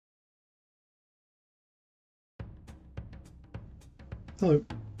Hello.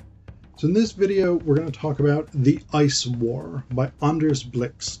 So in this video, we're going to talk about The Ice War by Anders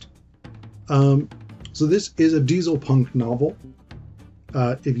Blixt. So this is a Dieselpunk novel.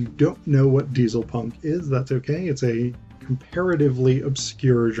 If you don't know what Dieselpunk is, that's okay. It's a comparatively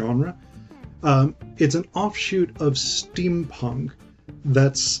obscure genre. It's an offshoot of steampunk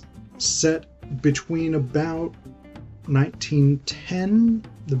that's set between about 1910,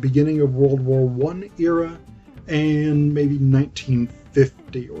 the beginning of World War I era, and maybe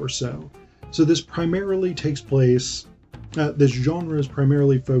 1950 or so. So this primarily takes place, this genre is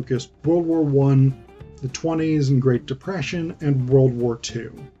primarily focused World War I, the 20s and Great Depression, and World War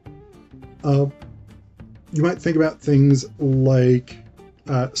II. You might think about things like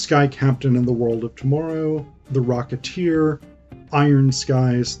Sky Captain and the World of Tomorrow, The Rocketeer, Iron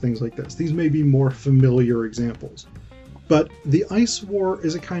Skies, things like this. These may be more familiar examples. But The Ice War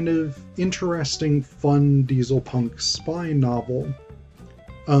is a kind of interesting, fun dieselpunk spy novel.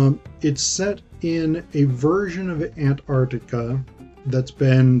 It's set in a version of Antarctica that's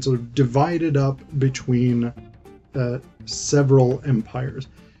been sort of divided up between several empires.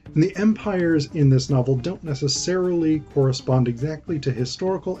 And the empires in this novel don't necessarily correspond exactly to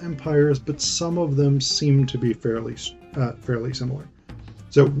historical empires, but some of them seem to be fairly similar.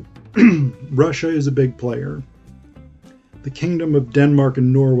 So Russia is a big player. The Kingdom of Denmark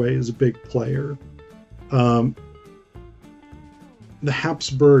and Norway is a big player. The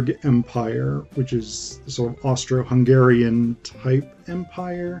Habsburg Empire, which is the sort of Austro-Hungarian type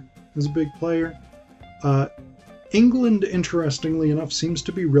empire, is a big player. England, interestingly enough, seems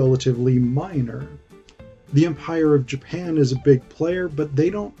to be relatively minor. The Empire of Japan is a big player, but they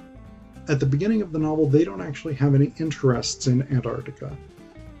don't, at the beginning of the novel, they don't actually have any interests in Antarctica.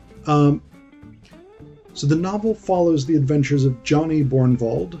 So the novel follows the adventures of Johnny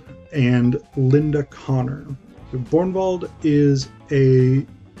Bornwald and Linda Connor. So Bornwald is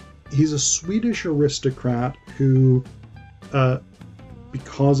he's a Swedish aristocrat who,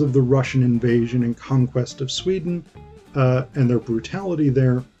 because of the Russian invasion and conquest of Sweden and their brutality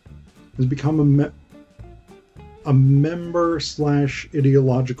there, has become a member /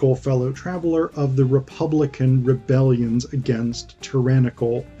 ideological fellow traveler of the Republican rebellions against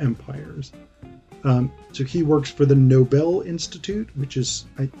tyrannical empires. So he works for the Nobel Institute, which is,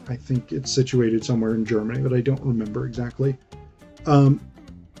 I think it's situated somewhere in Germany, but I don't remember exactly. And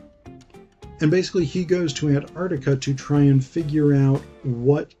basically he goes to Antarctica to try and figure out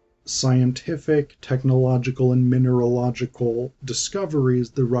what scientific, technological, and mineralogical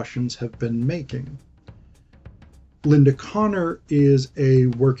discoveries the Russians have been making. Linda Connor is a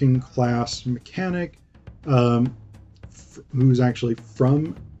working class mechanic who's actually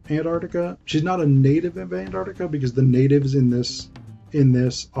from Antarctica. She's not a native of Antarctica because the natives in this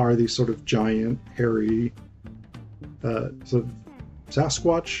are these sort of giant, hairy, sort of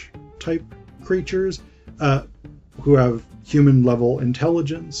Sasquatch type creatures who have human level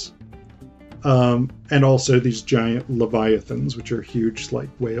intelligence, and also these giant leviathans, which are huge, like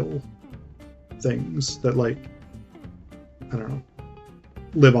whale things that, like, I don't know,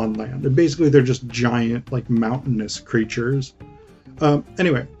 live on land. And basically they're just giant, like, mountainous creatures.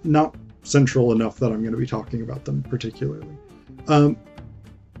 Anyway, not central enough that I'm going to be talking about them particularly. So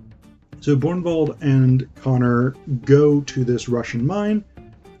Bornwald and Connor go to this Russian mine,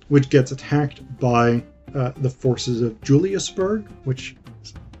 which gets attacked by the forces of Juliusburg, which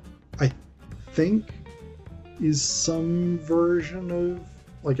I think is some version of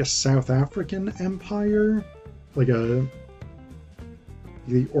like a South African empire, like the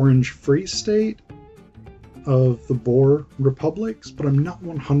Orange Free State of the Boer republics, but it's not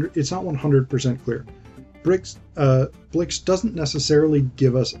 100% clear. Blixt doesn't necessarily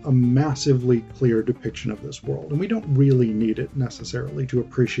give us a massively clear depiction of this world, and we don't really need it necessarily to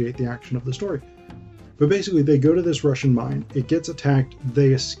appreciate the action of the story. But basically they go to this Russian mine, it gets attacked, they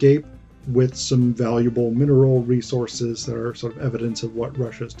escape with some valuable mineral resources that are sort of evidence of what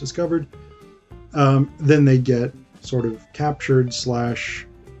Russia's discovered. Then they get sort of captured /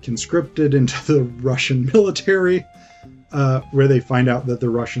 conscripted into the Russian military, where they find out that the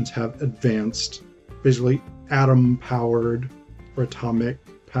Russians have advanced, basically atom-powered or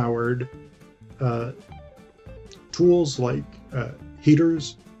atomic-powered tools like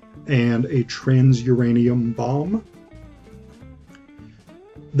heaters and a transuranium bomb.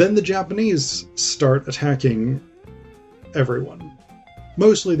 Then the Japanese start attacking everyone,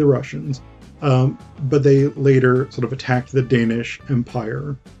 mostly the Russians. But they later sort of attack the Danish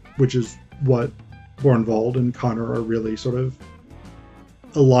Empire, which is what Bornwald and Connor are really sort of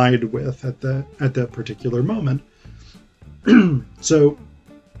allied with at that particular moment. So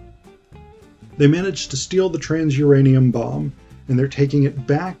they managed to steal the transuranium bomb, and they're taking it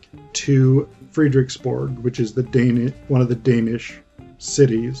back to Frederiksborg, which is one of the Danish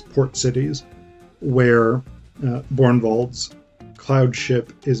cities, port cities, where Bornwald's cloud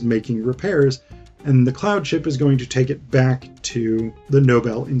ship is making repairs, and the cloud ship is going to take it back to the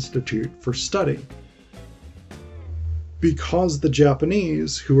Nobel Institute for study. Because the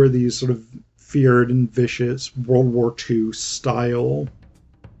Japanese, who are these sort of feared and vicious World War II style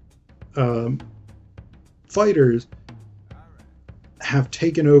fighters, have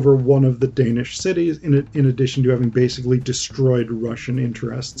taken over one of the Danish cities, in addition to having basically destroyed Russian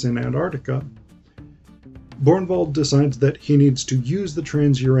interests in Antarctica, Bornwald decides that he needs to use the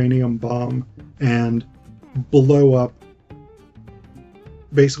transuranium bomb and blow up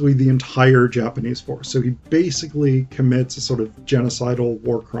basically the entire Japanese force. So he basically commits a sort of genocidal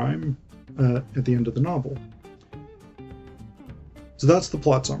war crime at the end of the novel. So that's the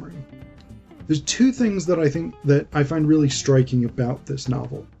plot summary. There's two things that I find really striking about this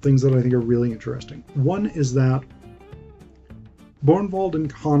novel, things that I think are really interesting. One is that Bornwald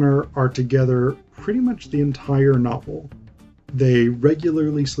and Connor are together pretty much the entire novel. They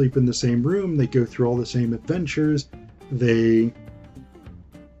regularly sleep in the same room, they go through all the same adventures, they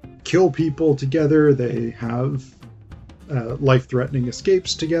kill people together, they have life-threatening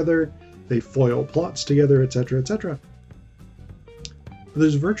escapes together, they foil plots together, etc., etc.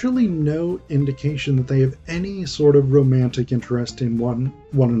 There's virtually no indication that they have any sort of romantic interest in one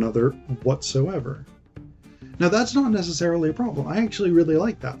another whatsoever. Now, that's not necessarily a problem. I actually really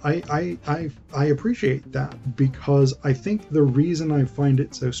like that. I appreciate that, because I think the reason I find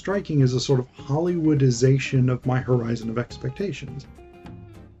it so striking is a sort of Hollywoodization of my horizon of expectations.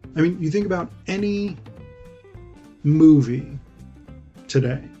 I mean, you think about any movie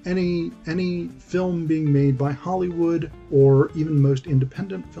today, any film being made by Hollywood, or even most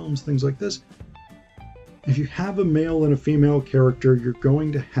independent films, things like this. If you have a male and a female character, you're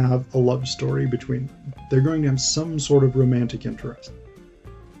going to have a love story between them. They're going to have some sort of romantic interest.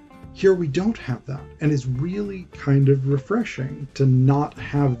 Here we don't have that, and it's really kind of refreshing to not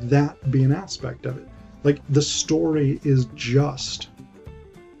have that be an aspect of it. Like, the story is just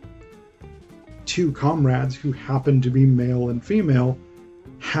two comrades who happen to be male and female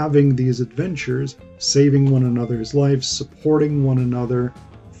having these adventures, saving one another's lives, supporting one another,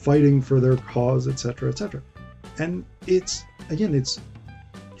 fighting for their cause, etc., etc. And it's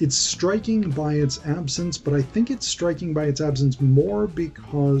striking by its absence, but I think it's striking by its absence more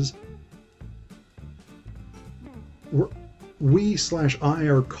because we/I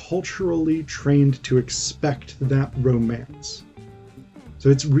are culturally trained to expect that romance. So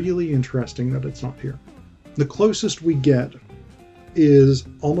it's really interesting that it's not here. The closest we get is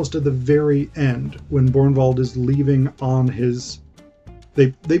almost at the very end, when Bornwald is leaving on his...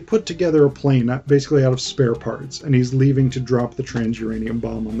 They put together a plane basically out of spare parts, and he's leaving to drop the transuranium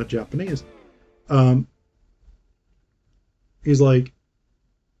bomb on the Japanese. He's like,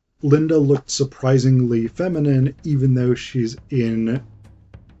 Linda looked surprisingly feminine, even though she's in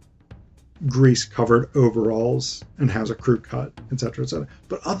grease-covered overalls and has a crew cut, etc., etc.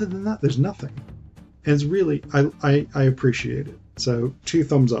 But other than that, there's nothing. And it's really, I appreciate it. So 2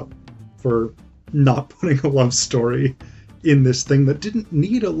 thumbs up for not putting a love story in this thing that didn't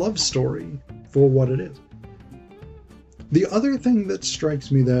need a love story for what it is. The other thing that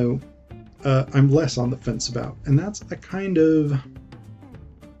strikes me, though, I'm less on the fence about, and that's a kind of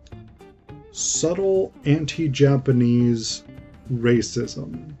subtle anti-Japanese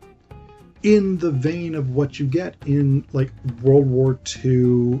racism in the vein of what you get in, like, World War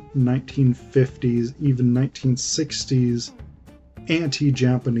II, 1950s, even 1960s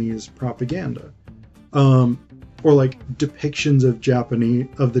anti-Japanese propaganda, or like depictions of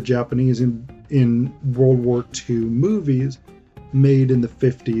the Japanese in World War II movies made in the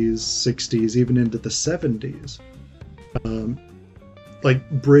 50s, 60s, even into the 70s. Like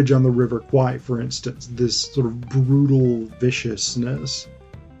Bridge on the River Kwai, for instance, this sort of brutal viciousness.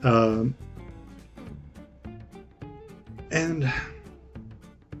 And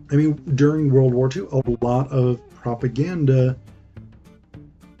I mean, during World War II, a lot of propaganda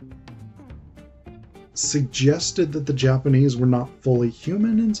suggested that the Japanese were not fully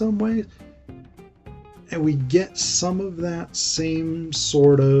human in some ways. And we get some of that same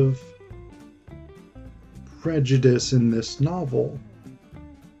sort of prejudice in this novel.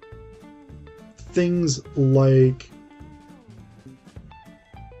 Things like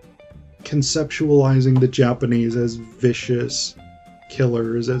conceptualizing the Japanese as vicious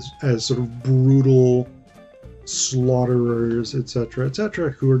killers, as sort of brutal slaughterers, etc.,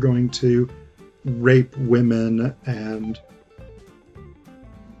 etc., who are going to rape women and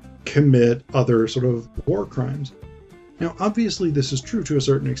commit other sort of war crimes. Now, obviously, this is true to a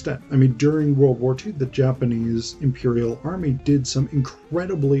certain extent. I mean, during World War II, the Japanese Imperial Army did some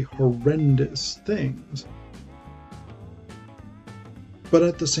incredibly horrendous things. But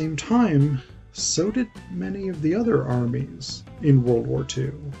at the same time, so did many of the other armies in World War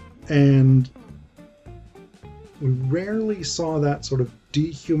II. And we rarely saw that sort of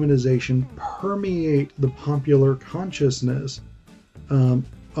dehumanization permeate the popular consciousness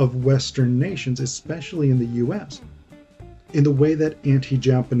of Western nations, especially in the US, in the way that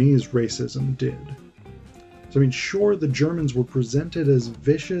anti-Japanese racism did. So, I mean, sure, the Germans were presented as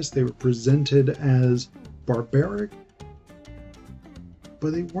vicious, they were presented as barbaric,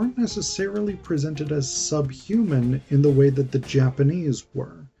 but they weren't necessarily presented as subhuman in the way that the Japanese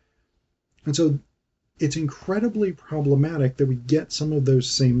were. And so it's incredibly problematic that we get some of those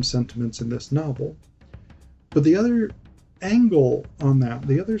same sentiments in this novel. But the other angle on that,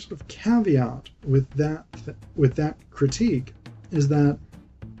 the other sort of caveat with that critique, is that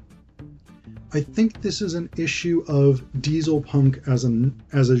I think this is an issue of Dieselpunk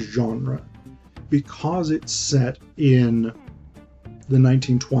as a genre, because it's set in the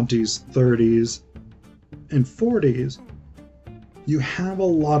 1920s, 30s, and 40s. You have a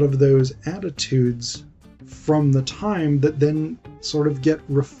lot of those attitudes from the time that then sort of get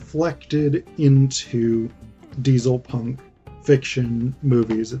reflected into Dieselpunk fiction,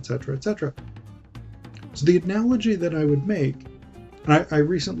 movies, etc., etc. So the analogy that I would make, and I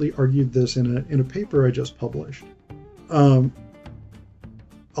recently argued this in a paper I just published. I'll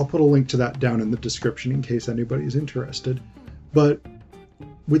put a link to that down in the description in case anybody's interested. But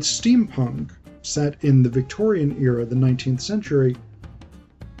with steampunk set in the Victorian era, the 19th century,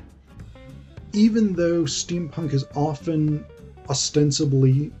 even though steampunk is often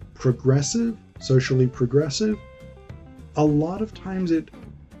ostensibly progressive, socially progressive, a lot of times it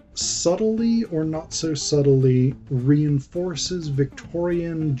subtly or not so subtly reinforces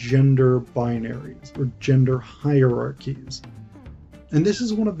Victorian gender binaries or gender hierarchies. And this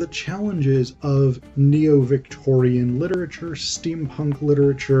is one of the challenges of neo-Victorian literature, steampunk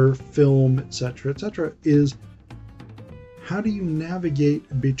literature, film, etc., is how do you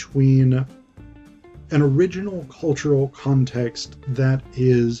navigate between an original cultural context that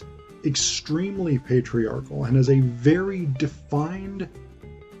is extremely patriarchal and has a very defined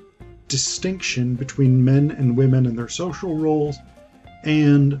distinction between men and women and their social roles,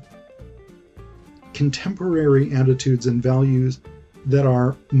 and contemporary attitudes and values that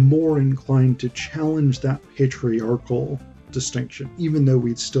are more inclined to challenge that patriarchal distinction, even though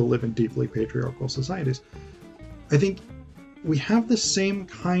we still live in deeply patriarchal societies. I think we have the same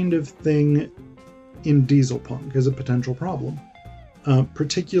kind of thing in Dieselpunk as a potential problem.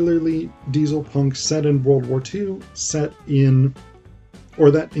 Particularly Dieselpunk set in World War II, set in,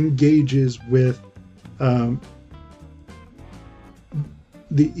 or that engages with the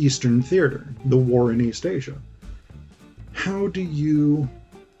Eastern Theater, the war in East Asia. How do you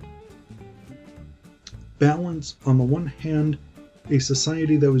balance, on the one hand, a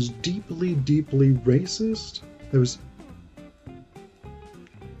society that was deeply, deeply racist, that was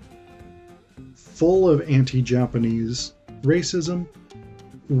full of anti-Japanese racism,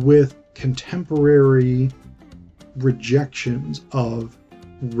 with contemporary rejections of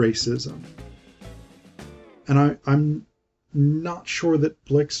racism? And I'm not sure that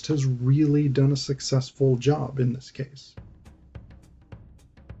Blixt has really done a successful job in this case.